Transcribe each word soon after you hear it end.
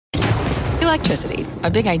Electricity,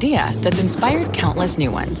 a big idea that's inspired countless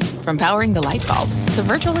new ones. From powering the light bulb to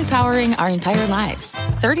virtually powering our entire lives.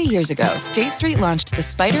 30 years ago, State Street launched the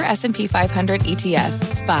SPDR S&P 500 ETF,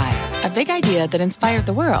 SPY. A big idea that inspired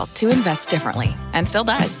the world to invest differently. And still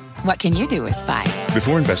does. What can you do with SPY?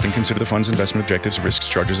 Before investing, consider the fund's investment objectives, risks,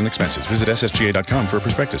 charges, and expenses. Visit ssga.com for a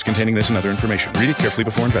prospectus containing this and other information. Read it carefully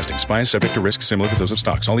before investing. SPY is subject to risks similar to those of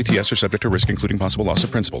stocks. All ETFs are subject to risk, including possible loss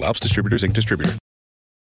of principal. Alps Distributors, Inc. Distributor.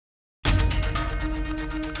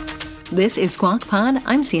 This is Squawk Pod.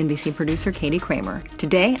 I'm CNBC producer Katie Kramer.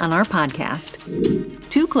 Today on our podcast,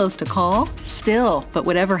 too close to call? Still. But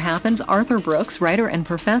whatever happens, Arthur Brooks, writer and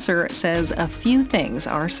professor, says a few things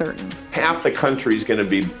are certain. Half the country is going to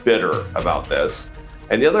be bitter about this,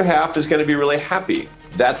 and the other half is going to be really happy.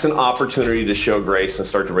 That's an opportunity to show grace and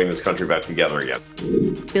start to bring this country back together again.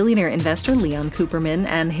 Billionaire investor Leon Cooperman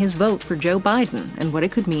and his vote for Joe Biden and what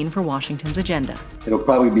it could mean for Washington's agenda. It'll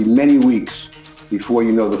probably be many weeks before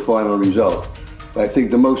you know the final result. But I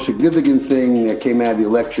think the most significant thing that came out of the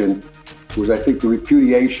election was, I think, the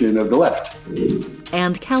repudiation of the left.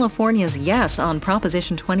 And California's yes on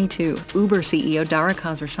Proposition 22. Uber CEO Dara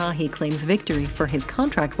Khosrowshahi claims victory for his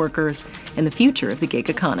contract workers and the future of the gig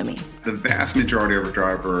economy. The vast majority of our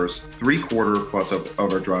drivers, 3/4 plus of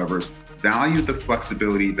our drivers, value the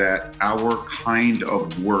flexibility that our kind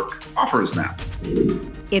of work offers now.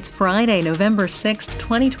 It's Friday, November 6th,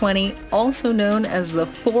 2020, also known as the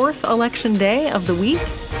fourth election day of the week.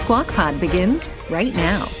 Squawk Pod begins right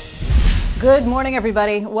now. Good morning,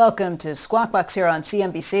 everybody. Welcome to Squawk Box here on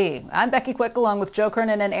CNBC. I'm Becky Quick along with Joe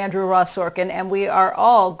Kernan and Andrew Ross Sorkin, and we are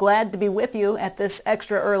all glad to be with you at this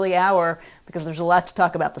extra early hour because there's a lot to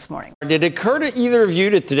talk about this morning. Did it occur to either of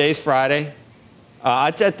you that today's Friday?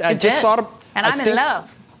 I just saw it. And I'm in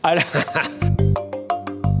love.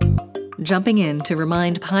 Jumping in to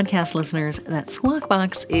remind podcast listeners that Squawk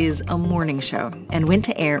Box is a morning show and went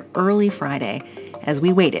to air early Friday as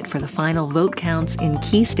we waited for the final vote counts in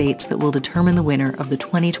key states that will determine the winner of the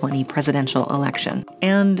 2020 presidential election.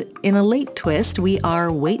 And in a late twist, we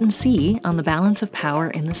are wait and see on the balance of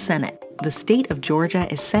power in the Senate. The state of Georgia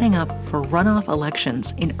is setting up for runoff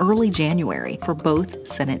elections in early January for both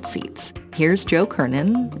Senate seats. Here's Joe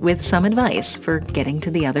Kernan with some advice for getting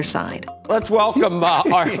to the other side. Let's welcome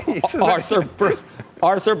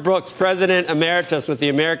Arthur Brooks, President Emeritus with the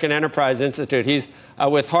American Enterprise Institute. He's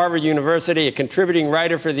with Harvard University, a contributing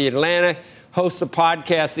writer for The Atlantic, hosts the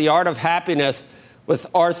podcast The Art of Happiness with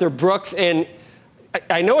Arthur Brooks. And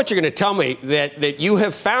I know what you're going to tell me, that you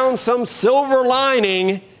have found some silver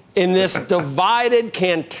lining in this divided,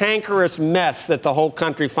 cantankerous mess that the whole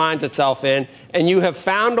country finds itself in, and you have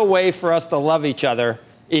found a way for us to love each other,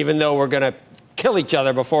 even though we're going to kill each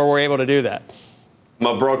other before we're able to do that. I'm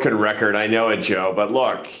a broken record, I know it, Joe, but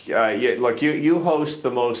look, you host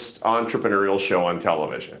the most entrepreneurial show on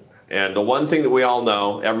television. And the one thing that we all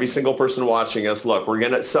know, every single person watching us, look,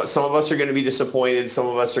 some of us are going to be disappointed, some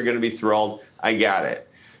of us are going to be thrilled. I got it.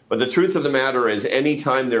 But the truth of the matter is,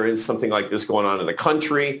 anytime there is something like this going on in the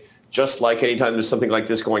country, just like anytime there's something like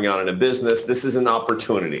this going on in a business, this is an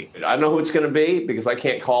opportunity. I don't know who it's going to be because I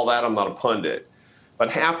can't call that. I'm not a pundit. But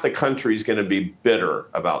half the country is going to be bitter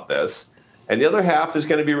about this, and the other half is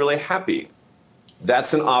going to be really happy.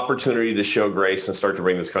 That's an opportunity to show grace and start to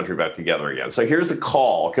bring this country back together again. So here's the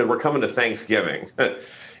call, because we're coming to Thanksgiving.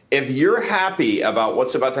 If you're happy about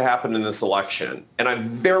what's about to happen in this election, and I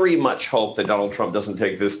very much hope that Donald Trump doesn't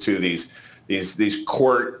take this to these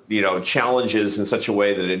court, challenges in such a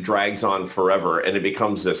way that it drags on forever and it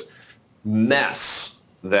becomes this mess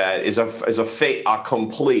that is a fait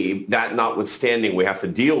accompli. That notwithstanding, we have to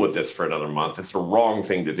deal with this for another month. It's the wrong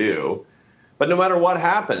thing to do. But no matter what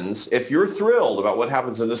happens, if you're thrilled about what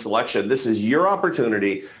happens in this election, this is your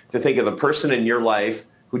opportunity to think of the person in your life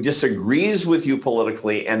who disagrees with you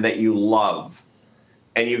politically and that you love.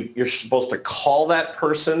 And you're supposed to call that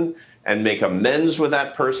person and make amends with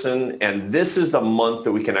that person. And this is the month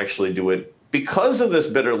that we can actually do it because of this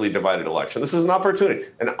bitterly divided election. This is an opportunity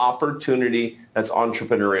that's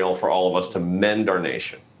entrepreneurial for all of us to mend our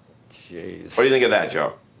nation. Jeez. What do you think of that,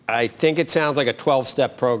 Joe? I think it sounds like a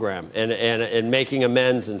 12-step program and making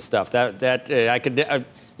amends and stuff. I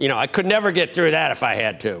could never get through that if I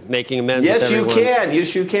had to, making amends with everyone.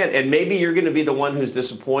 Yes, you can. And maybe you're going to be the one who's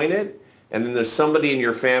disappointed, and then there's somebody in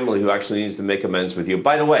your family who actually needs to make amends with you.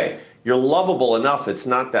 By the way, you're lovable enough. It's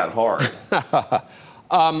not that hard.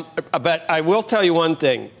 But I will tell you one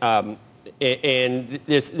thing, and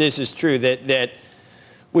this is true, that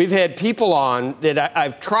we've had people on that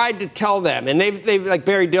I've tried to tell them, and they've like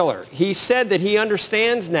Barry Diller. He said that he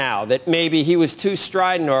understands now that maybe he was too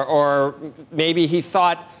strident or maybe he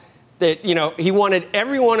thought that, he wanted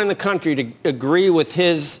everyone in the country to agree with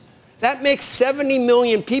his. That makes 70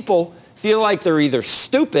 million people feel like they're either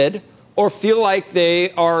stupid or feel like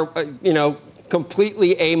they are,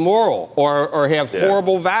 completely amoral or have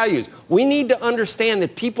horrible values. We need to understand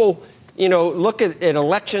that people, look at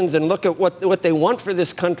elections and look at what they want for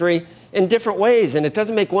this country in different ways. And it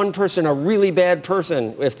doesn't make one person a really bad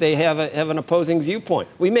person if they have an opposing viewpoint.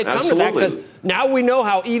 We may come to that because now we know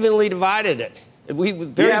how evenly divided it. Barry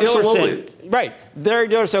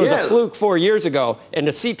Diller said it was a fluke 4 years ago, and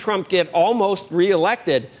to see Trump get almost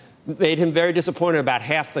reelected made him very disappointed about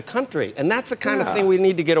half the country. And that's the kind of thing we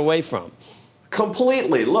need to get away from.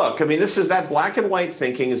 Completely. Look, that black and white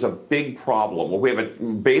thinking is a big problem. We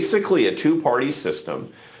have basically a two-party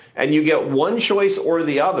system, and you get one choice or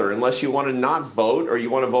the other unless you want to not vote or you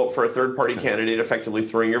want to vote for a third-party candidate, effectively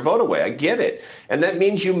throwing your vote away. I get it. And that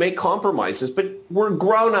means you make compromises, but we're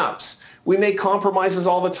grown-ups. We make compromises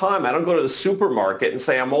all the time. I don't go to the supermarket and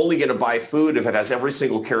say I'm only going to buy food if it has every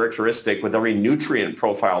single characteristic with every nutrient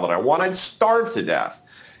profile that I want. I'd starve to death.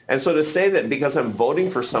 And so to say that because I'm voting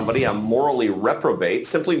for somebody, I'm morally reprobate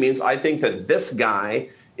simply means I think that this guy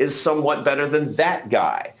is somewhat better than that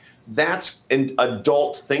guy. That's an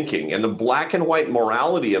adult thinking. And the black and white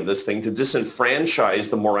morality of this thing to disenfranchise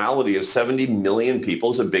the morality of 70 million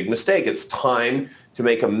people is a big mistake. It's time to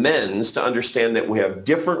make amends, to understand that we have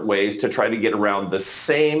different ways to try to get around the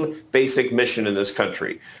same basic mission in this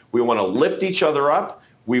country. We want to lift each other up.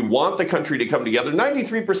 We want the country to come together.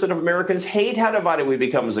 93% of Americans hate how divided we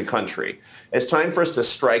become as a country. It's time for us to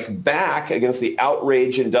strike back against the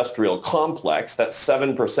outrage industrial complex, that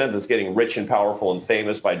 7% that's getting rich and powerful and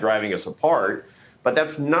famous by driving us apart. But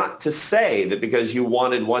that's not to say that because you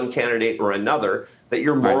wanted one candidate or another that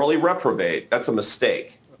you're morally reprobate. That's a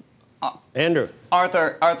mistake. Andrew.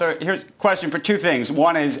 Arthur, here's a question for two things.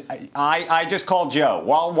 One is, I just called Joe.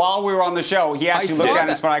 While we were on the show, he actually looked down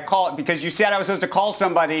his phone. I called because you said I was supposed to call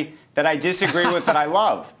somebody that I disagree with that I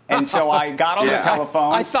love. And so I got on the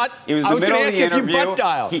telephone. I thought it was the middle of the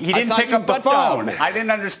interview. He didn't pick up the phone. I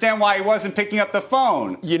didn't understand why he wasn't picking up the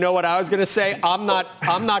phone. You know what I was going to say? I'm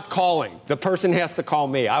not calling. The person has to call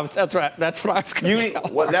me. That's what I was going to say.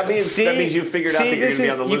 Well, that means you figured out that you're going to be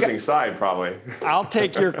on the losing side, probably. I'll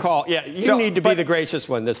take your call. Yeah, you need to be the gracious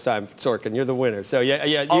one this time, Sorkin. You're the winner. So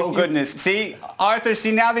yeah. Goodness. See, Arthur.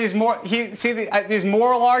 See now these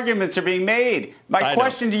moral arguments are being made. My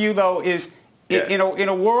question to you though is, in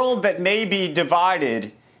a world that may be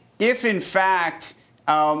divided, if in fact,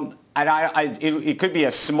 it could be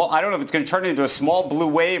a small, I don't know if it's going to turn into a small blue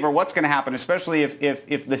wave or what's going to happen, especially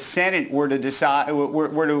if the Senate were to decide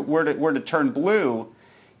were to turn blue.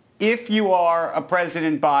 If you are a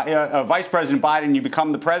Vice President Biden, you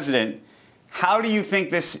become the president. How do you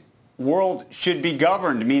think this world should be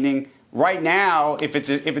governed? Meaning, right now, if it's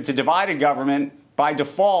a divided government, by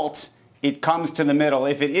default, it comes to the middle.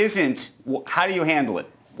 If it isn't, how do you handle it?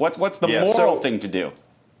 What's the moral thing to do?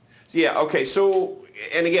 Yeah. Okay. So,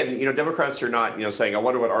 and again, Democrats are not, saying, I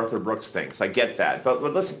wonder what Arthur Brooks thinks. I get that, but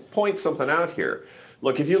let's point something out here.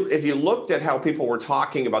 Look, if you looked at how people were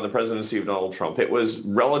talking about the presidency of Donald Trump, it was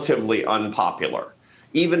relatively unpopular.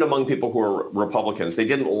 Even among people who are Republicans, they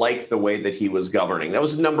didn't like the way that he was governing. That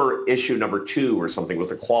was issue number 2 or something with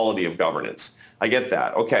the quality of governance. I get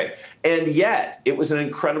that. Okay. And yet it was an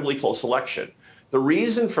incredibly close election. The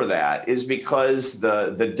reason for that is because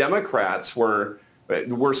the Democrats were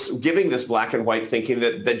giving this black and white thinking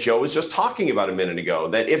that Joe was just talking about a minute ago,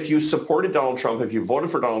 that if you supported Donald Trump, if you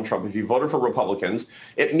voted for Donald Trump, if you voted for Republicans,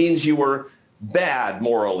 it means you were bad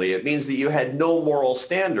morally. It means that you had no moral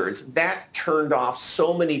standards. That turned off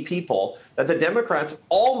so many people that the Democrats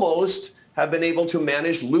almost have been able to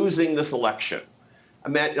manage losing this election.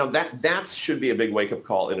 That should be a big wake-up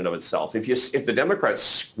call in and of itself. If the Democrats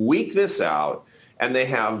squeak this out and they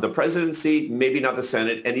have the presidency, maybe not the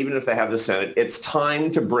Senate, and even if they have the Senate, it's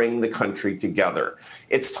time to bring the country together.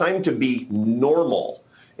 It's time to be normal.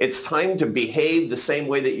 It's time to behave the same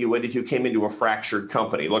way that you would if you came into a fractured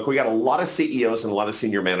company. Look, we got a lot of CEOs and a lot of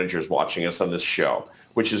senior managers watching us on this show,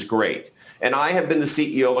 which is great. And I have been the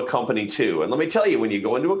CEO of a company too. And let me tell you, when you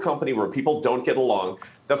go into a company where people don't get along,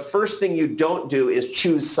 the first thing you don't do is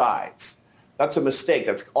choose sides. That's a mistake.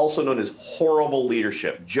 That's also known as horrible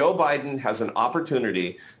leadership. Joe Biden has an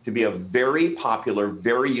opportunity to be a very popular,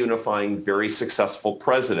 very unifying, very successful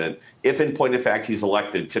president if, in point of fact, he's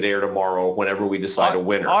elected today or tomorrow, whenever we decide a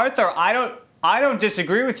winner. Arthur, I don't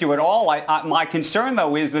disagree with you at all. My concern,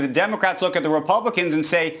 though, is that the Democrats look at the Republicans and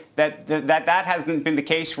say that hasn't been the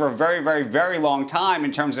case for a very, very, very long time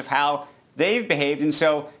in terms of how they've behaved. And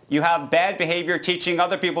so you have bad behavior teaching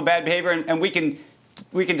other people bad behavior, and we can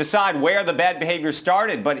decide where the bad behavior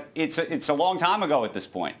started, but it's a long time ago at this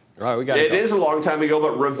point. All right, we got to go. It is a long time ago,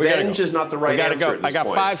 but revenge is not the right answer at this I got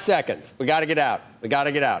point. 5 seconds. We got to get out.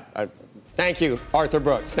 Thank you, Arthur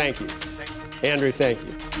Brooks. Thank you. Andrew, thank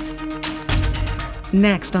you.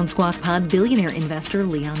 Next on Squawk Pod, billionaire investor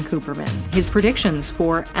Leon Cooperman. His predictions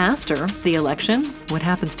for after the election, what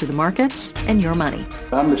happens to the markets, and your money.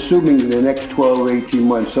 I'm assuming in the next 12 or 18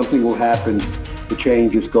 months something will happen to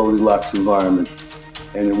change this Goldilocks environment,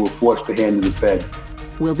 and it will force the hand of the Fed.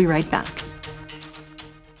 We'll be right back.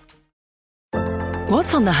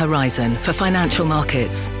 What's on the horizon for financial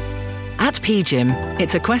markets? At PGIM,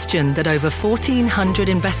 it's a question that over 1,400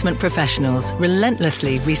 investment professionals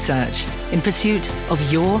relentlessly research in pursuit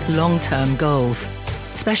of your long-term goals.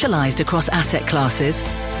 Specialized across asset classes,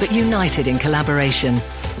 but united in collaboration,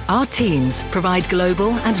 our teams provide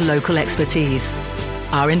global and local expertise.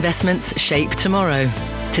 Our investments shape tomorrow,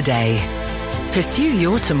 today. Pursue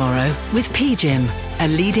your tomorrow with PGIM, a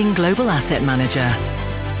leading global asset manager.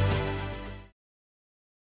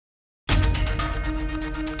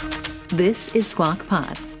 This is Squawk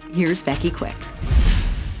Pod. Here's Becky Quick.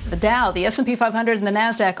 The Dow, the S&P 500, and the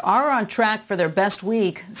NASDAQ are on track for their best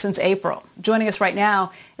week since April. Joining us right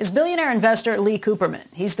now is billionaire investor Lee Cooperman.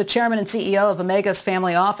 He's the chairman and CEO of Omega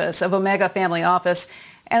Family Office.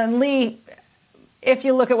 And Lee, if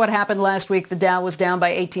you look at what happened last week, the Dow was down by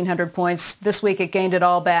 1,800 points. This week it gained it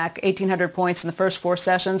all back, 1,800 points in the first 4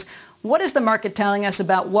 sessions. What is the market telling us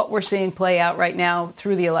about what we're seeing play out right now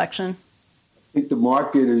through the election? I think the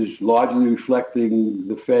market is largely reflecting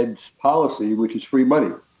the Fed's policy, which is free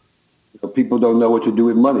money. People don't know what to do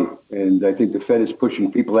with money, and I think the Fed is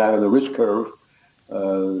pushing people out of the risk curve.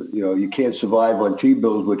 You can't survive on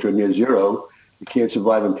T-bills, which are near zero. You can't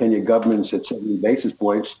survive on 10-year governments at 70 basis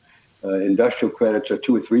points. Industrial credits are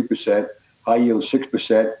 2 or 3%, high yield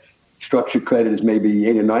 6%, structured credit is maybe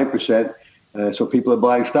 8 or 9%. So people are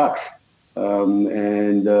buying stocks,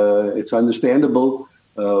 and it's understandable.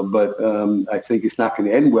 But I think it's not going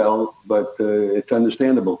to end well, but it's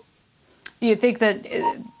understandable. You think that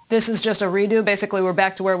this is just a redo? Basically, we're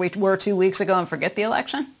back to where we were 2 weeks ago and forget the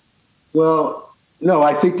election? Well, no,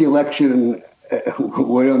 I think the election,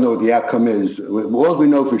 we don't know what the outcome is. All we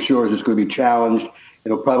know for sure is it's going to be challenged.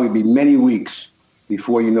 It'll probably be many weeks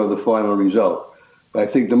before you know the final result. But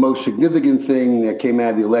I think the most significant thing that came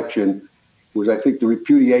out of the election was, I think, the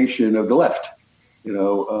repudiation of the left.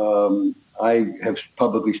 I have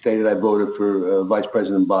publicly stated I voted for Vice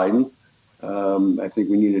President Biden. I think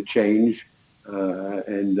we need a change.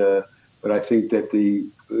 But I think that the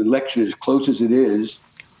election, as close as it is,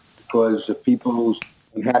 because of people's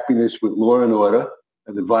unhappiness with law and order,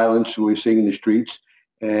 and the violence we're seeing in the streets,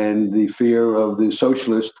 and the fear of the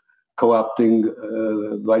socialists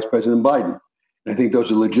co-opting Vice President Biden. And I think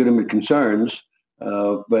those are legitimate concerns.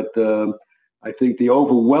 But I think the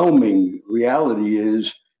overwhelming reality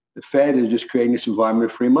is the Fed is just creating this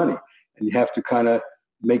environment of free money. And you have to kind of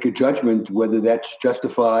make a judgment whether that's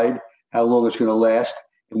justified, how long it's going to last,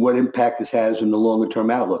 and what impact this has in the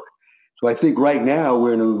longer-term outlook. So I think right now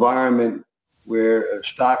we're in an environment where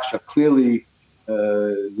stocks are clearly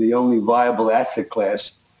the only viable asset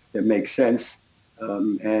class that makes sense.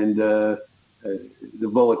 And the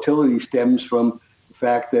volatility stems from the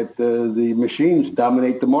fact that the machines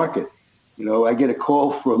dominate the market. I get a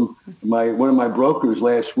call from one of my brokers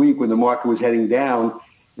last week when the market was heading down,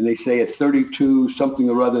 and they say at 32 something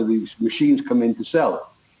or other, these machines come in to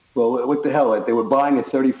sell. Well, what the hell? They were buying at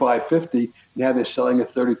 35.50. Now they're selling at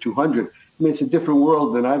 3,200. I mean, it's a different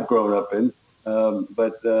world than I've grown up in.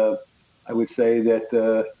 But I would say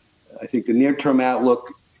that I think the near-term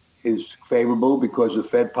outlook is favorable because of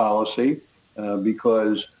Fed policy,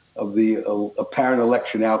 because of the apparent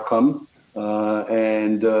election outcome.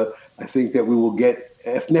 And I think that we will get,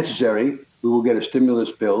 if necessary, we will get a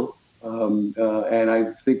stimulus bill. And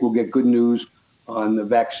I think we'll get good news on the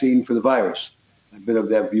vaccine for the virus. I've been of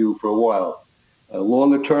that view for a while.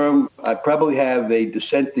 Longer term, I probably have a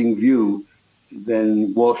dissenting view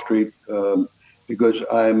than Wall Street because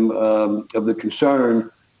I'm of the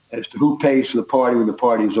concern as to who pays for the party when the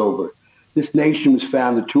party is over. This nation was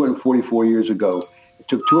founded 244 years ago. It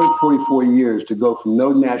took 244 years to go from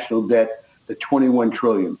no national debt to 21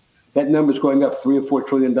 trillion. That number is going up $3 or $4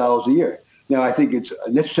 trillion a year. Now, I think it's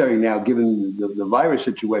necessary now, given the virus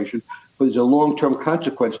situation, but there's a long-term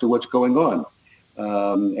consequence to what's going on.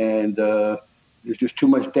 And there's just too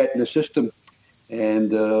much debt in the system.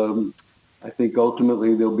 And I think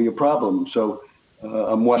ultimately there'll be a problem. So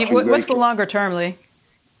I'm watching. What's the longer term, Lee?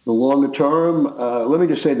 The longer term, let me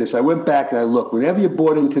just say this. I went back and I looked. Whenever you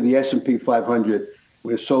bought into the S&P 500,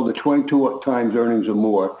 when it sold at 22 times earnings or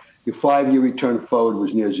more, your 5-year return forward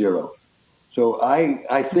was near zero. So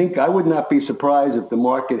I think I would not be surprised if the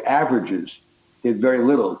market averages did very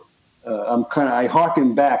little. I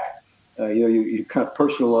hearken back, you kind of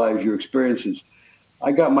personalize your experiences.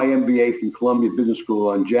 I got my MBA from Columbia Business School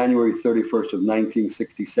on January 31st of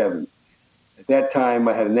 1967. At that time,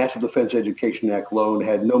 I had a National Defense Education Act loan,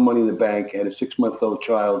 had no money in the bank, had a 6-month-old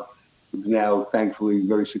child who's now thankfully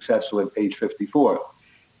very successful at age 54.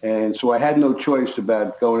 And so I had no choice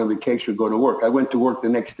about going on vacation or going to work. I went to work the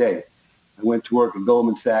next day. I went to work at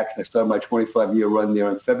Goldman Sachs, and I started my 25-year run there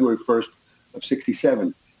on February 1st of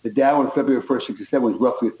 67. The Dow on February 1st, 67 was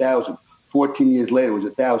roughly 1,000. 14 years later, it was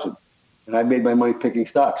 1,000. And I made my money picking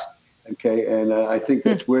stocks, okay? And I think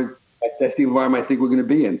that's the environment I think we're going to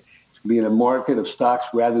be in. It's going to be in a market of stocks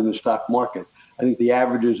rather than the stock market. I think the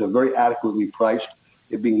averages are very adequately priced.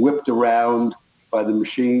 They're being whipped around by the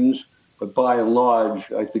machines, but by and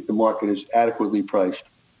large, I think the market is adequately priced.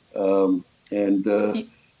 That's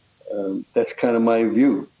kind of my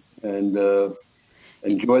view. And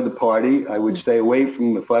enjoy the party. I would stay away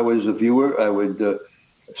from, if I was a viewer, I would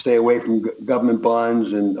stay away from government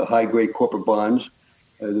bonds and high-grade corporate bonds.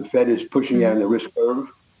 The Fed is pushing out on the risk curve.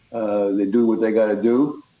 They do what they got to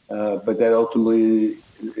do. But that ultimately,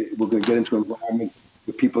 we're going to get into an environment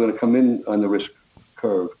where people are going to come in on the risk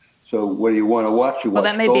curve. So what do you want to watch? You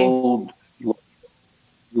watch gold. You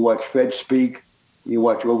watch Fed speak. You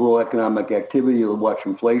watch overall economic activity. You'll watch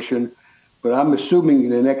inflation. But I'm assuming in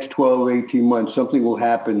the next 12 or 18 months, something will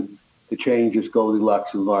happen to change this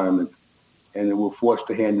Goldilocks environment, and it will force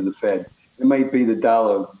the hand of the Fed. It might be the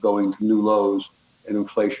dollar going to new lows and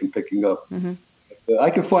inflation picking up. I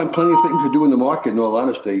can find plenty of things to do in the market, in all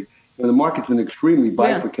honesty. The market's been extremely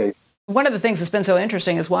bifurcated. One of the things that's been so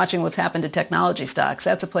interesting is watching what's happened to technology stocks.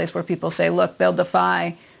 That's a place where people say, look, they'll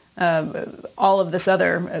defy all of this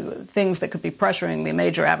other things that could be pressuring the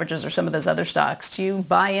major averages or some of those other stocks. Do you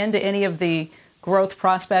buy into any of the growth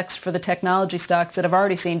prospects for the technology stocks that have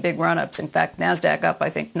already seen big run-ups? In fact, NASDAQ up, I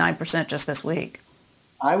think, 9% just this week.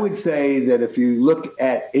 I would say that if you look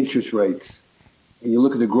at interest rates and you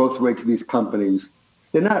look at the growth rates of these companies,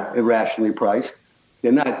 they're not irrationally priced.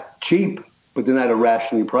 They're not cheap, but they're not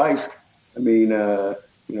irrationally priced. I mean,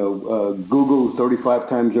 Google 35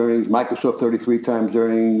 times earnings, Microsoft 33 times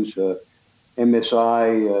earnings,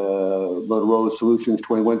 MSI, Motorola Solutions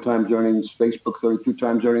 21 times earnings, Facebook 32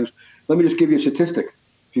 times earnings. Let me just give you a statistic.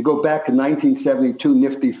 If you go back to 1972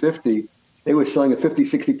 Nifty 50, they were selling at 50,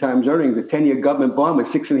 60 times earnings. The 10-year government bond was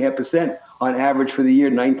 6.5% on average for the year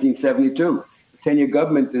 1972. The 10-year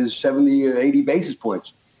government is 70 or 80 basis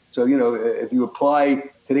points. So, if you apply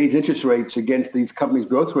today's interest rates against these companies'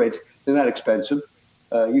 growth rates, they're not expensive.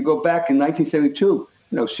 You go back in 1972,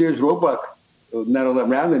 Sears Roebuck, not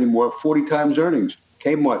around anymore, 40 times earnings.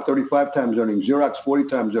 Kmart, 35 times earnings. Xerox, 40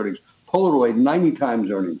 times earnings. Polaroid, 90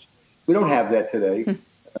 times earnings. We don't have that today.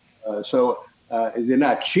 So they're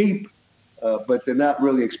not cheap, but they're not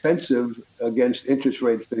really expensive against interest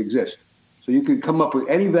rates that exist. So you can come up with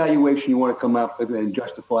any valuation you want to come up with and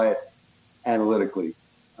justify it analytically.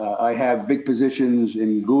 I have big positions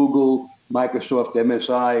in Google, Microsoft,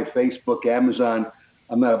 MSI, Facebook, Amazon.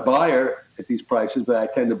 I'm not a buyer at these prices, but I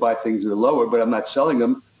tend to buy things that are lower, but I'm not selling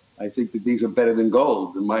them. I think that these are better than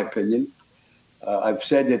gold, in my opinion. I've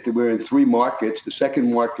said that we're in three markets. The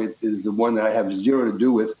second market is the one that I have zero to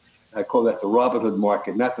do with. I call that the Robinhood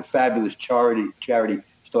market, not the fabulous charity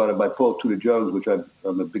started by Paul Tudor Jones, which I'm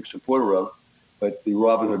a big supporter of, but the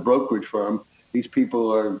Robinhood brokerage firm. These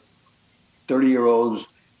people are 30-year-olds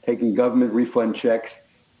taking government refund checks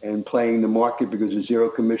and playing the market because of zero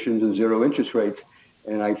commissions and zero interest rates.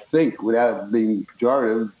 And I think, without being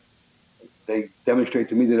pejorative, they demonstrate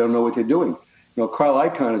to me they don't know what they're doing. Carl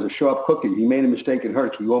Icahn is a sharp cookie. He made a mistake in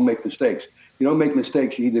Hertz. We all make mistakes. You don't make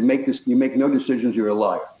mistakes. You either you make no decisions, you're a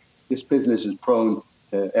liar. This business is prone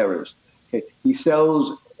to errors. Okay. He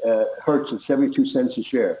sells Hertz at 72 cents a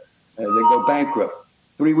share. They go bankrupt.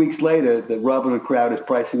 3 weeks later, the Robinhood crowd is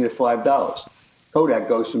pricing it at $5. Kodak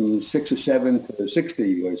goes from 6 or 7 to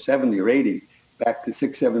 60 or 70 or 80, back to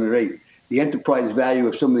 6, 7, or 8. The enterprise value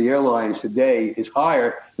of some of the airlines today is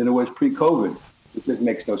higher than it was pre-COVID. It just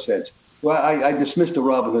makes no sense. Well, I dismissed the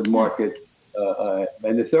Robinhood market.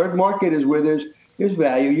 And the third market is where there's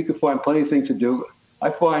value. You can find plenty of things to do. I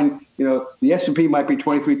find, the S&P might be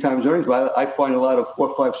 23 times earnings, but I find a lot of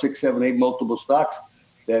 4, 5, 6, 7, 8 multiple stocks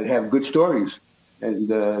that have good stories. And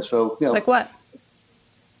Like what?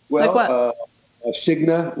 Well, like what?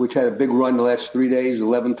 Cigna, which had a big run the last 3 days,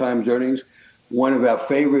 11 times earnings. One of our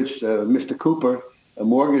favorites, Mr. Cooper, a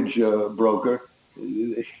mortgage broker.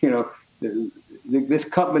 This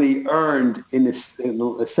company earned in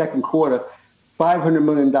the second quarter $500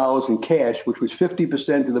 million in cash, which was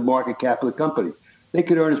 50% of the market cap of the company. They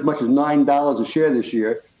could earn as much as $9 a share this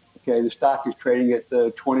year. Okay, the stock is trading at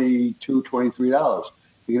 $22, $23.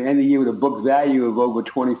 You're going to end the year with a book value of over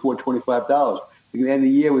 $24, $25. You're going to end the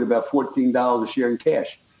year with about $14 a share in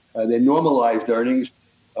cash. Their normalized earnings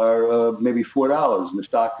are maybe $4, and the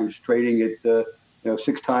stock is trading at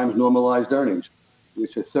 6 times normalized earnings,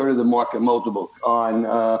 which is a third of the market multiple. On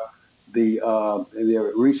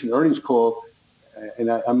their recent earnings call,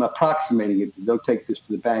 and I'm approximating it, don't take this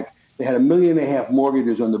to the bank, they had 1.5 million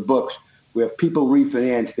mortgages on the books where if people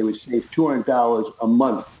refinanced, they would save $200 a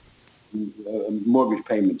month in mortgage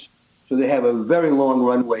payments. So they have a very long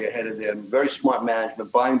runway ahead of them, very smart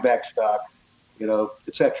management, buying back stock,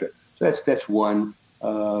 et cetera. So that's one.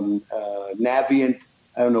 Navient,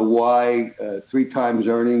 I don't know why, 3 times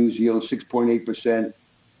earnings, yield 6.8%.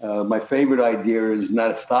 My favorite idea is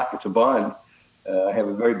not a stock, it's a bond. I have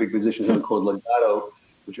a very big position in called Legato,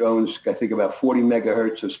 which owns, I think, about 40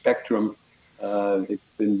 megahertz of spectrum. It's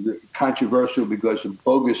been controversial because of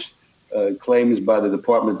bogus claims by the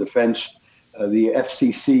Department of Defense. The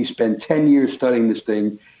FCC spent 10 years studying this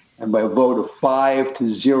thing, and by a vote of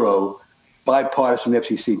 5-0, bipartisan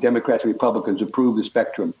FCC, Democrats and Republicans, approved the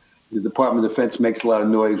spectrum. The Department of Defense makes a lot of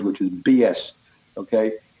noise, which is BS,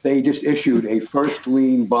 okay? They just issued a first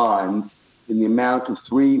lien bond in the amount of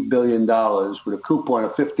 $3 billion with a coupon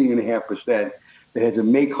of 15.5% that has a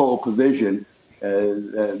make-whole provision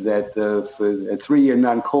that for a 3-year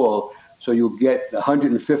non-call, so you'll get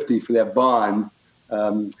 $150 for that bond,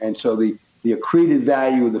 and so the accreted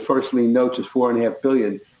value of the first lien notes is $4.5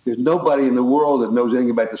 billion. There's nobody in the world that knows anything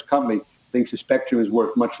about this company thinks the spectrum is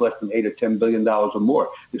worth much less than $8 or $10 billion or more.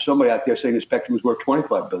 There's somebody out there saying the spectrum is worth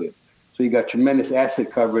 $25 billion. So you got tremendous asset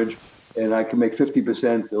coverage, and I can make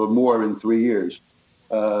 50% or more in 3 years.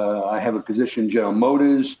 I have a position in General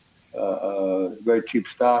Motors, very cheap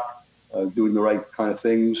stock, doing the right kind of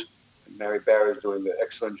things. Mary Barra is doing an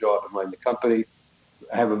excellent job in running the company.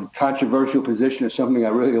 I have a controversial position of something I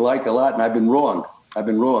really like a lot, and I've been wrong.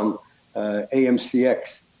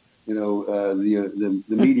 AMCX, the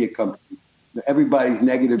media company. Everybody's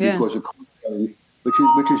negative because of cost-cutting,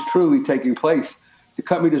 which is truly taking place. The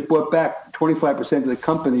company just bought back 25% of the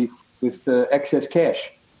company with excess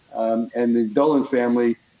cash. And the Dolan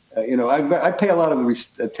family, I pay a lot of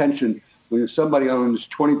attention when somebody owns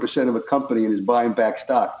 20% of a company and is buying back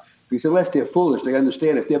stock. Because unless they're foolish, they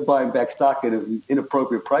understand if they're buying back stock at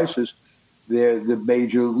inappropriate prices, they're the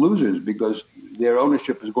major losers because their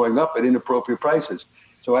ownership is going up at inappropriate prices.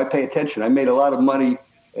 So I pay attention. I made a lot of money,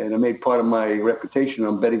 and I made part of my reputation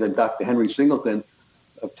on betting on Dr. Henry Singleton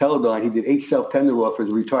of Teledyne. He did 8 self-tender offers,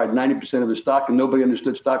 retired 90% of his stock, and nobody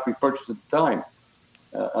understood stock repurchase at the time.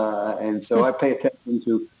 And so I pay attention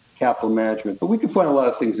to capital management. But we can find a lot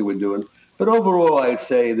of things that we're doing. But overall, I'd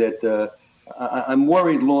say that I'm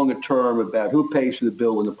worried longer term about who pays for the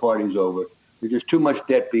bill when the party's over. There's just too much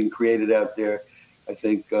debt being created out there. I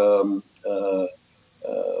think, and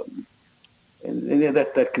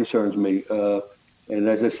that concerns me. And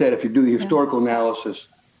as I said, if you do the historical analysis,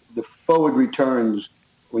 the forward returns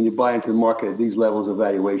when you buy into the market at these levels of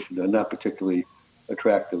valuation are not particularly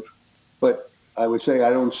attractive. But I would say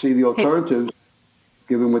I don't see the alternatives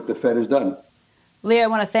given what the Fed has done. Lee, I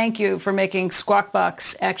want to thank you for making Squawk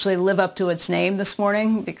Box actually live up to its name this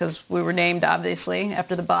morning, because we were named, obviously,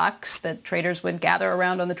 after the box that traders would gather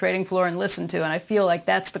around on the trading floor and listen to. And I feel like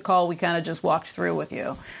that's the call we kind of just walked through with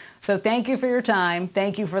you. So thank you for your time.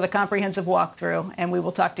 Thank you for the comprehensive walkthrough, and we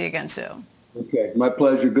will talk to you again soon. Okay, my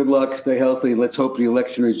pleasure. Good luck. Stay healthy. Let's hope the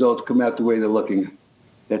election results come out the way they're looking.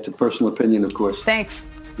 That's a personal opinion, of course. Thanks.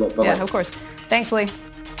 Bye-bye. Yeah, of course. Thanks, Lee.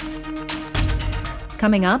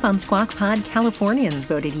 Coming up on Squawk Pod, Californians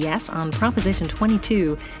voted yes on Proposition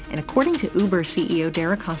 22. And according to Uber CEO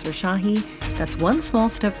Dara Khosrowshahi, that's one small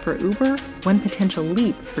step for Uber, one potential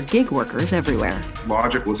leap for gig workers everywhere.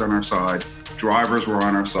 Logic was on our side. Drivers were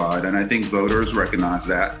on our side. And I think voters recognize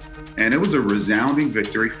that. And it was a resounding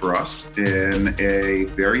victory for us in a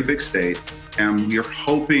very big state. And we're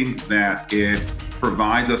hoping that it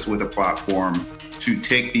provides us with a platform to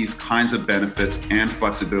take these kinds of benefits and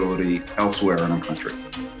flexibility elsewhere in our country.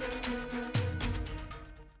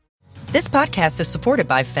 This podcast is supported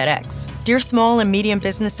by FedEx. Dear small and medium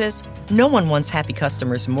businesses, no one wants happy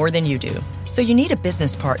customers more than you do. So you need a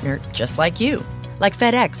business partner just like you. Like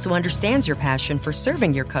FedEx, who understands your passion for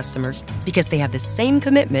serving your customers because they have the same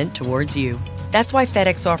commitment towards you. That's why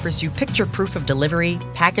FedEx offers you picture proof of delivery,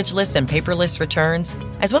 packageless and paperless returns,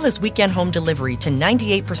 as well as weekend home delivery to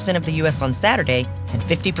 98% of the U.S. on Saturday and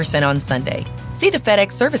 50% on Sunday. See the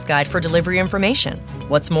FedEx service guide for delivery information.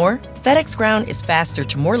 What's more, FedEx Ground is faster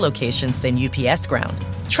to more locations than UPS Ground.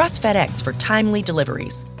 Trust FedEx for timely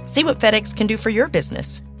deliveries. See what FedEx can do for your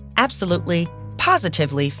business. Absolutely,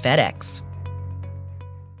 positively FedEx.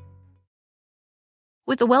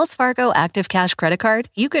 With the Wells Fargo Active Cash Credit Card,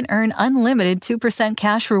 you can earn unlimited 2%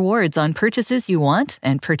 cash rewards on purchases you want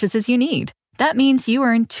and purchases you need. That means you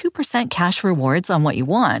earn 2% cash rewards on what you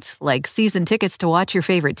want, like season tickets to watch your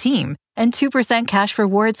favorite team, and 2% cash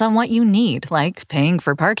rewards on what you need, like paying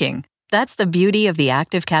for parking. That's the beauty of the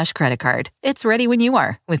Active Cash Credit Card. It's ready when you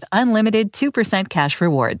are, with unlimited 2% cash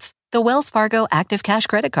rewards. The Wells Fargo Active Cash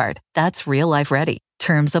Credit Card. That's real life ready.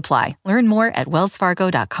 Terms apply. Learn more at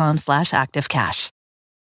wellsfargo.com/activecash.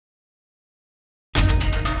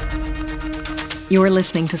 You're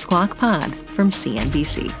listening to Squawk Pod from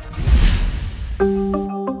CNBC.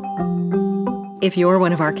 If you're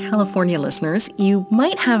one of our California listeners, you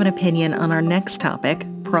might have an opinion on our next topic,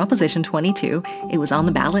 Proposition 22. It was on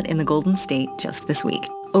the ballot in the Golden State just this week.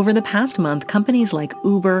 Over the past month, companies like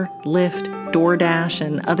Uber, Lyft, DoorDash,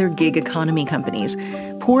 and other gig economy companies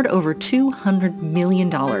poured over $200 million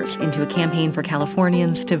into a campaign for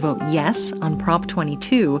Californians to vote yes on Prop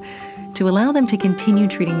 22 to allow them to continue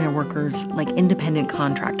treating their workers like independent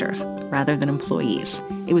contractors rather than employees.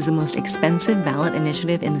 It was the most expensive ballot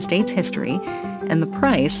initiative in the state's history, and the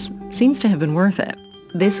price seems to have been worth it.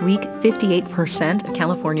 This week, 58% of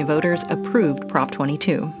California voters approved Prop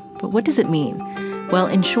 22. But what does it mean? Well,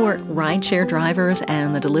 in short, rideshare drivers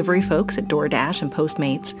and the delivery folks at DoorDash and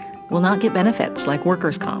Postmates will not get benefits like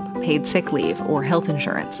workers' comp, paid sick leave, or health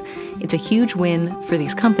insurance. It's a huge win for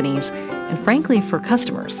these companies and, frankly, for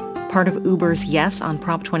customers. Part of Uber's Yes on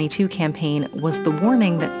Prop 22 campaign was the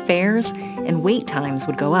warning that fares and wait times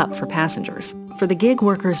would go up for passengers. For the gig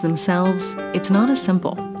workers themselves, it's not as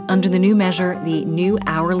simple. Under the new measure, the new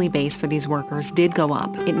hourly base for these workers did go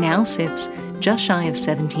up. It now sits just shy of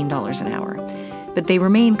 $17 an hour. But they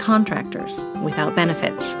remain contractors without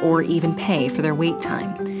benefits or even pay for their wait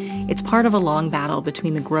time. It's part of a long battle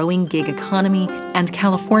between the growing gig economy and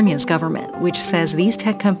California's government, which says these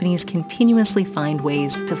tech companies continuously find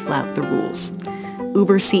ways to flout the rules.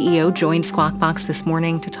 Uber CEO joined Squawk Box this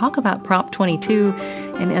morning to talk about Prop 22,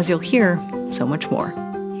 and as you'll hear, so much more.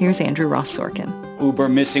 Here's Andrew Ross Sorkin. Uber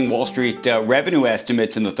missing Wall Street revenue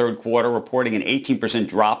estimates in the third quarter, reporting an 18%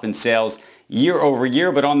 drop in sales year over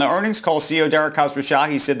year. But on the earnings call, CEO Dara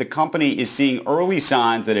Khosrowshahi said the company is seeing early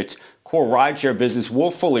signs that its core rideshare business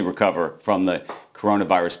will fully recover from the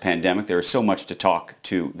coronavirus pandemic. There is so much to talk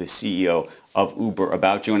to the CEO of Uber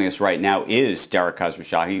about. Joining us right now is Dara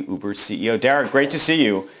Khosrowshahi, Uber's CEO. Dara, great to see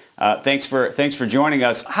you. Thanks for joining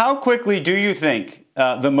us. How quickly do you think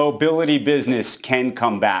the mobility business can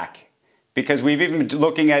come back? Because we've even been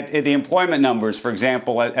looking at the employment numbers, for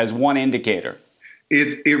example, as one indicator.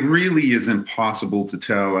 It really is impossible to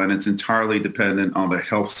tell, and it's entirely dependent on the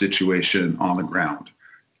health situation on the ground.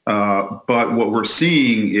 But what we're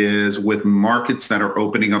seeing is with markets that are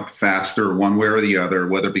opening up faster one way or the other,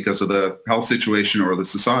 whether because of the health situation or the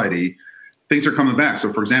society, things are coming back.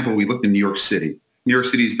 So, for example, we looked in New York City. New York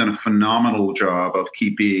City has done a phenomenal job of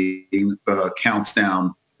keeping the counts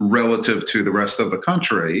down relative to the rest of the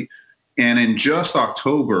country. And in just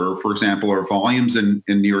October, for example, our volumes in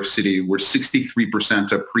New York City were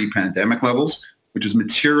 63% of pre-pandemic levels, which is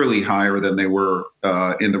materially higher than they were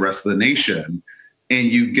in the rest of the nation. And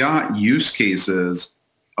you got use cases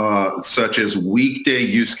such as weekday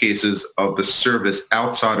use cases of the service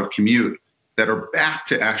outside of commute that are back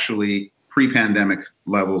to actually pre-pandemic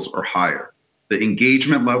levels or higher. The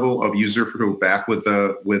engagement level of users who go back with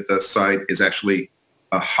the site is actually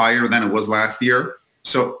higher than it was last year.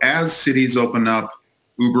 So as cities open up,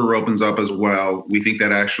 Uber opens up as well. We think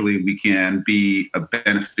that actually we can be a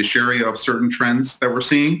beneficiary of certain trends that we're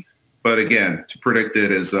seeing. But again, to predict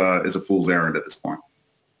it is a fool's errand at this point.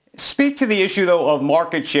 Speak to the issue, though, of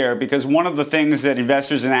market share, because one of the things that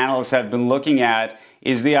investors and analysts have been looking at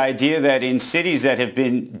is the idea that in cities that have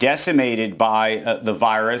been decimated by the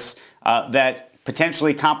virus, that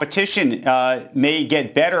potentially competition may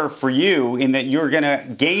get better for you in that you're going to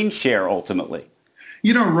gain share ultimately.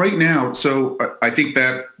 You know, right now, so I think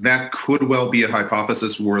that could well be a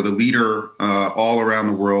hypothesis. We're the leader all around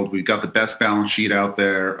the world. We've got the best balance sheet out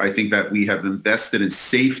there. I think that we have invested in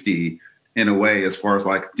safety in a way as far as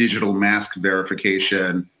like digital mask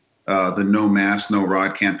verification, the no mask, no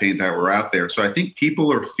ride campaign that were out there. So I think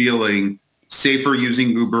people are feeling safer using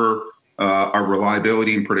Uber. Our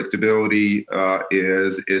reliability and predictability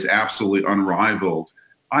is absolutely unrivaled.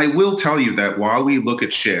 I will tell you that while we look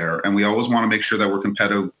at share, and we always want to make sure that we're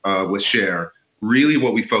competitive with share, really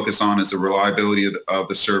what we focus on is the reliability of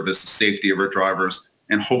the service, the safety of our drivers,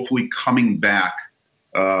 and hopefully coming back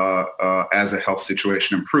as a health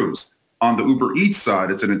situation improves. On the Uber Eats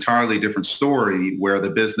side, it's an entirely different story where the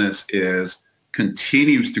business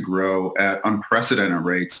continues to grow at unprecedented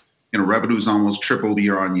rates. Revenue's almost tripled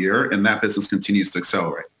year on year, and that business continues to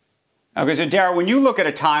accelerate. Okay, so Dara, when you look at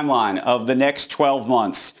a timeline of the next 12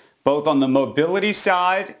 months, both on the mobility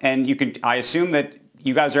side, and I assume that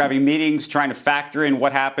you guys are having meetings trying to factor in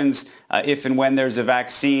what happens if and when there's a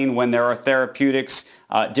vaccine, when there are therapeutics,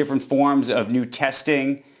 different forms of new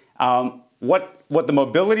testing, what the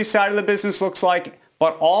mobility side of the business looks like,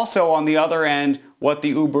 but also on the other end, what the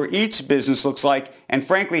Uber Eats business looks like, and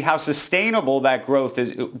frankly, how sustainable that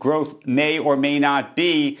growth may or may not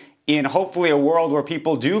be in hopefully a world where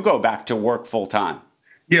people do go back to work full time.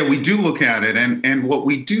 Yeah, we do look at it. And what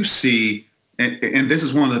we do see, and this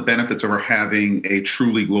is one of the benefits of our having a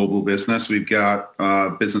truly global business. We've got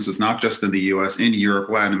businesses not just in the U.S., in Europe,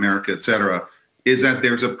 Latin America, et cetera, is that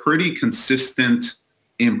there's a pretty consistent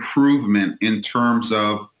improvement in terms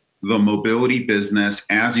of the mobility business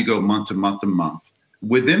as you go month to month to month.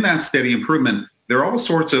 Within that steady improvement, there are all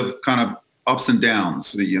sorts of kind of ups and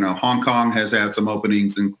downs. Hong Kong has had some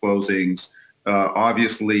openings and closings.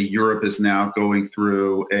 Obviously, Europe is now going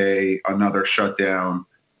through another shutdown.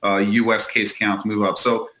 U.S. case counts move up.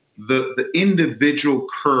 So the individual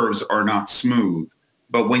curves are not smooth.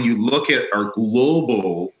 But when you look at our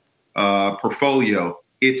global portfolio,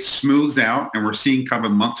 it smooths out, and we're seeing kind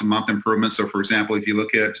of a month-to-month improvement. So, for example, if you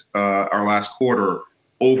look at our last quarter,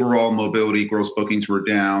 overall mobility gross bookings were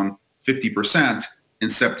down 50%. In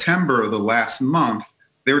September, the last month,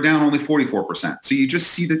 they were down only 44%. So you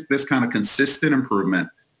just see this kind of consistent improvement.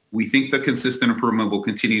 We think the consistent improvement will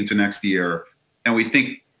continue into next year, and we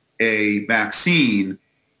think a vaccine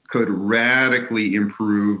could radically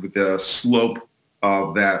improve the slope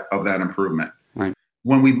of that improvement. Right.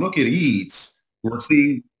 When we look at Eats, we're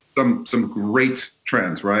seeing some great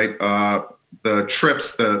trends, right? The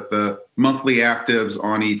trips, the monthly actives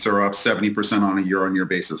on Eats are up 70% on a year-on-year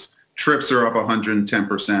basis. Trips are up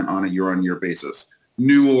 110% on a year-on-year basis.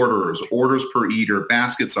 New orders per eater,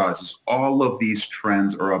 basket sizes, all of these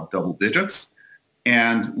trends are up double digits.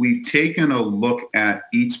 And we've taken a look at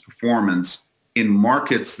Eats performance in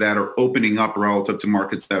markets that are opening up relative to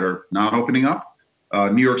markets that are not opening up.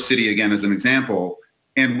 New York City, again, as an example.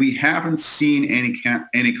 And we haven't seen any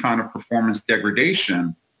kind of performance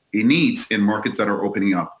degradation in Eats in markets that are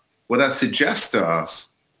opening up. What that suggests to us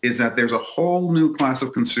is that there's a whole new class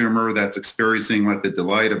of consumer that's experiencing like the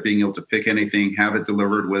delight of being able to pick anything, have it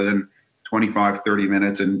delivered within 25, 30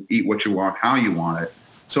 minutes and eat what you want, how you want it.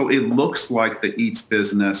 So it looks like the Eats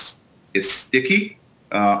business is sticky.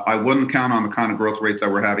 I wouldn't count on the kind of growth rates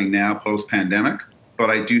that we're having now post-pandemic, but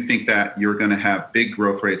I do think that you're going to have big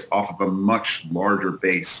growth rates off of a much larger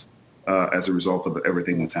base as a result of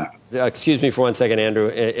everything that's happened. Excuse me for 1 second, Andrew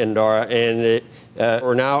and Dara. And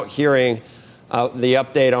we're now hearing the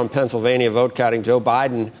update on Pennsylvania vote counting. Joe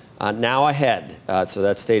Biden now ahead. So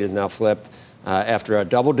that state is now flipped after a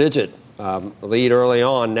double-digit lead early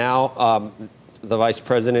on. Now the vice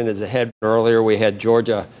president is ahead. Earlier we had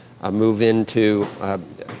Georgia move into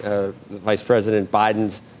Vice President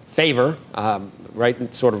Biden's favor,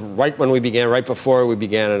 right when we began, right before we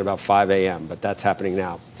began at about 5 a.m. But that's happening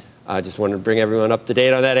now. I just wanted to bring everyone up to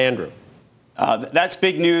date on that, Andrew. That's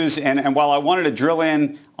big news. And while I wanted to drill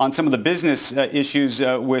in on some of the business issues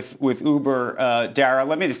with Uber, Dara,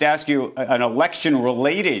 let me just ask you an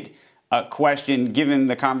election-related question, given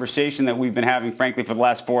the conversation that we've been having, frankly, for the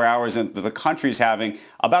last 4 hours and the country's having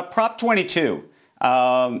about Prop 22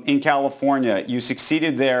 in California. You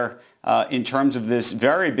succeeded there in terms of this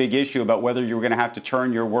very big issue about whether you were going to have to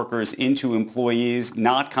turn your workers into employees,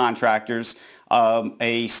 not contractors.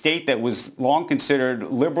 A state that was long considered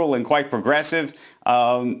liberal and quite progressive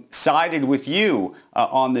sided with you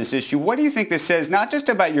on this issue. What do you think this says, not just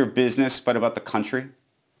about your business, but about the country?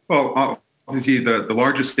 Well, obviously the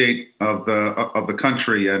largest state of the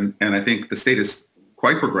country, and I think the state is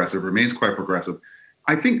quite progressive, remains quite progressive.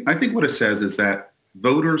 I think what it says is that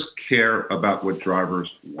voters care about what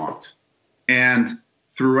drivers want. And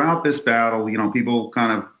throughout this battle, people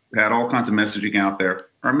kind of had all kinds of messaging out there.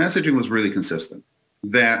 Our messaging was really consistent,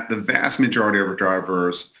 that the vast majority of our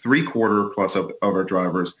drivers, 3/4 plus of our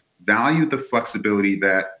drivers, value the flexibility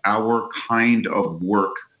that our kind of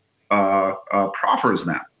work proffers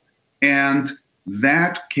them. And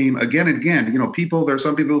that came again and again. There are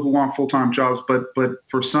some people who want full-time jobs, but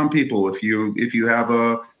for some people, if you have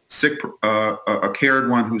a sick, a cared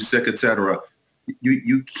one who's sick, etc.,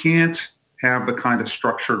 you can't have the kind of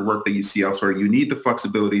structured work that you see elsewhere. You need the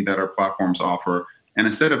flexibility that our platforms offer. And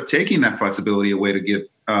instead of taking that flexibility away to give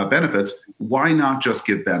benefits, why not just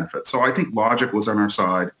give benefits? So I think logic was on our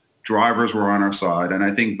side. Drivers were on our side. And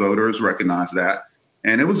I think voters recognized that.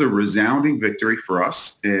 And it was a resounding victory for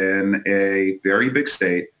us in a very big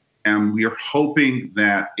state. And we are hoping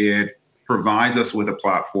that it provides us with a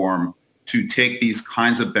platform to take these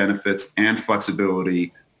kinds of benefits and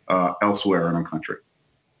flexibility elsewhere in our country.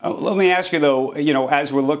 Let me ask you, though,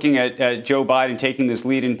 as we're looking at Joe Biden taking this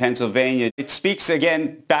lead in Pennsylvania, it speaks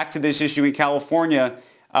again back to this issue in California.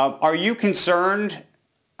 Are you concerned,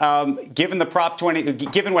 given the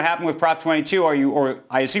given what happened with Prop 22? Or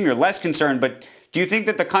I assume you're less concerned, but do you think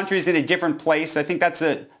that the country is in a different place? I think that's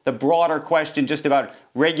the broader question, just about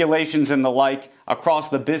regulations and the like across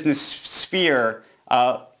the business sphere.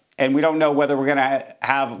 And we don't know whether we're going to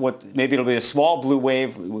have maybe it'll be a small blue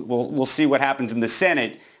wave. We'll see what happens in the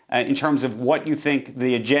Senate in terms of what you think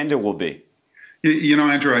the agenda will be.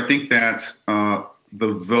 Andrew, I think that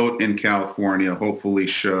the vote in California hopefully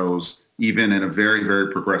shows, even in a very,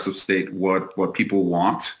 very progressive state, what people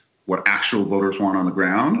want, what actual voters want on the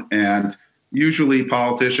ground. And usually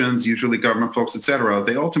politicians, usually government folks, et cetera,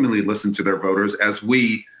 they ultimately listen to their voters, as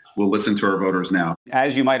we will listen to our voters now.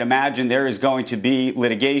 As you might imagine, there is going to be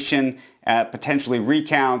litigation, potentially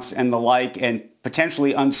recounts and the like, and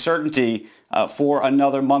potentially uncertainty for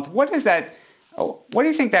another month. What do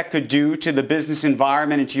you think that could do to the business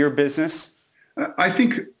environment and to your business? I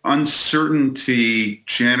think uncertainty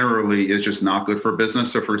generally is just not good for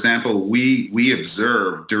business. So, for example, we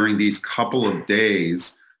observed during these couple of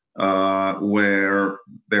days where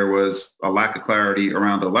there was a lack of clarity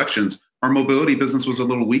around elections, our mobility business was a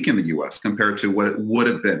little weak in the U.S. compared to what it would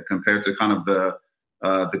have been, compared to kind of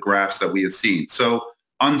the graphs that we had seen. So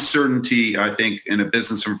uncertainty, I think, in a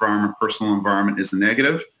business environment, personal environment, is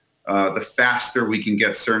negative. The faster we can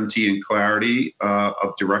get certainty and clarity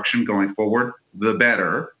of direction going forward, the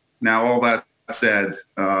better. Now, all that said,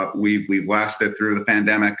 we've lasted through the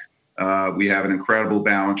pandemic. We have an incredible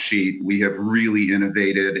balance sheet. We have really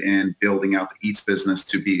innovated in building out the Eats business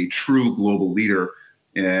to be a true global leader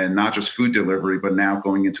in not just food delivery, but now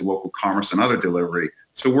going into local commerce and other delivery.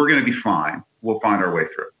 So we're going to be fine. We'll find our way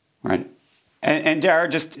through. Right. And Dara,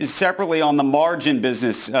 just separately on the margin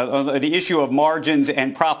business, the issue of margins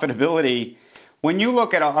and profitability, when you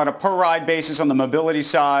look at on a per ride basis on the mobility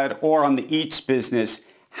side or on the Eats business,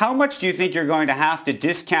 how much do you think you're going to have to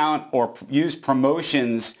discount or use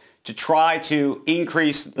promotions to try to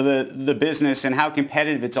increase the business, and how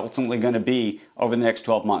competitive it's ultimately going to be over the next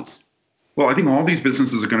 12 months? Well, I think all these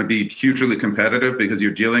businesses are going to be hugely competitive because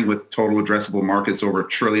you're dealing with total addressable markets over $1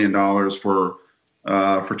 trillion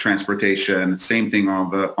for transportation. Same thing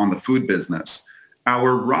on the food business.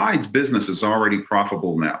 Our rides business is already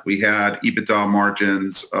profitable now. We had EBITDA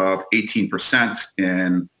margins of 18%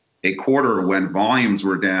 in a quarter when volumes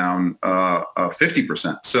were down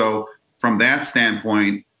 50%. So from that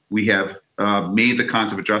standpoint, we have made the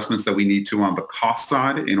kinds of adjustments that we need to on the cost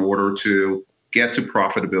side in order to get to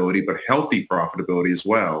profitability, but healthy profitability as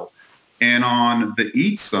well. And on the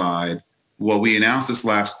Eats side, what we announced this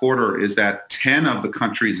last quarter is that 10 of the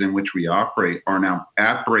countries in which we operate are now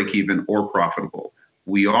at break even or profitable.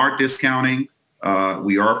 We are discounting.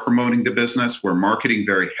 We are promoting the business. We're marketing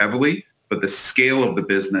very heavily, but the scale of the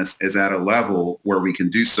business is at a level where we can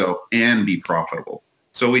do so and be profitable.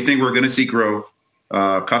 So we think we're going to see growth.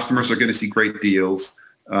 Customers are going to see great deals.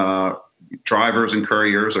 Drivers and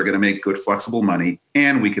couriers are going to make good, flexible money,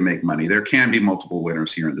 and we can make money. There can be multiple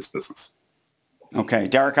winners here in this business. Okay.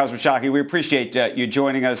 Dara Khosrowshahi, we appreciate you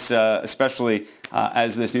joining us, especially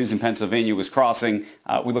as this news in Pennsylvania was crossing.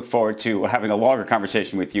 We look forward to having a longer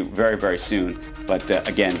conversation with you very, very soon. But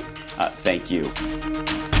again, thank you.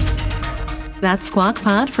 That's Squawk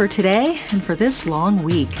Pod for today and for this long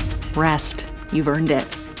week. Rest. You've earned it.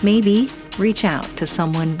 Maybe reach out to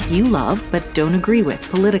someone you love but don't agree with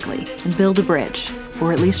politically and build a bridge,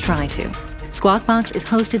 or at least try to. Squawk Box is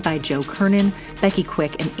hosted by Joe Kernan, Becky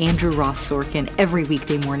Quick, and Andrew Ross Sorkin every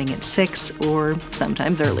weekday morning at 6 or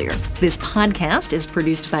sometimes earlier. This podcast is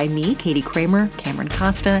produced by me, Katie Kramer, Cameron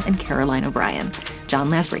Costa, and Caroline O'Brien. John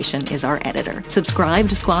Lasration is our editor. Subscribe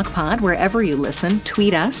to Squawk Pod wherever you listen.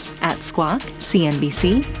 Tweet us at Squawk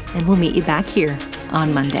CNBC, and we'll meet you back here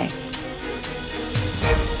on Monday.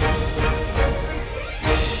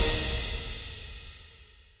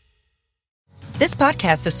 This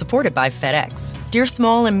podcast is supported by FedEx. Dear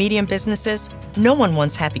small and medium businesses, No one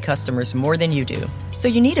wants happy customers more than you do. So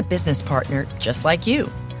you need a business partner just like you.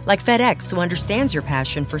 Like FedEx, who understands your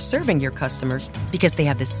passion for serving your customers because they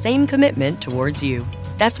have the same commitment towards you.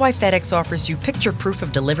 That's why FedEx offers you picture proof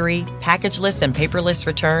of delivery, packageless and paperless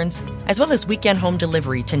returns, as well as weekend home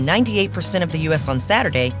delivery to 98% of the U.S. on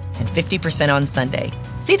Saturday and 50% on Sunday.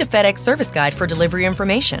 See the FedEx service guide for delivery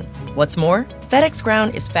information. What's more, FedEx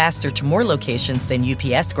Ground is faster to more locations than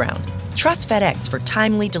UPS Ground. Trust FedEx for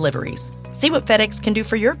timely deliveries. See what FedEx can do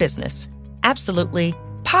for your business. Absolutely,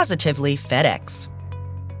 positively FedEx.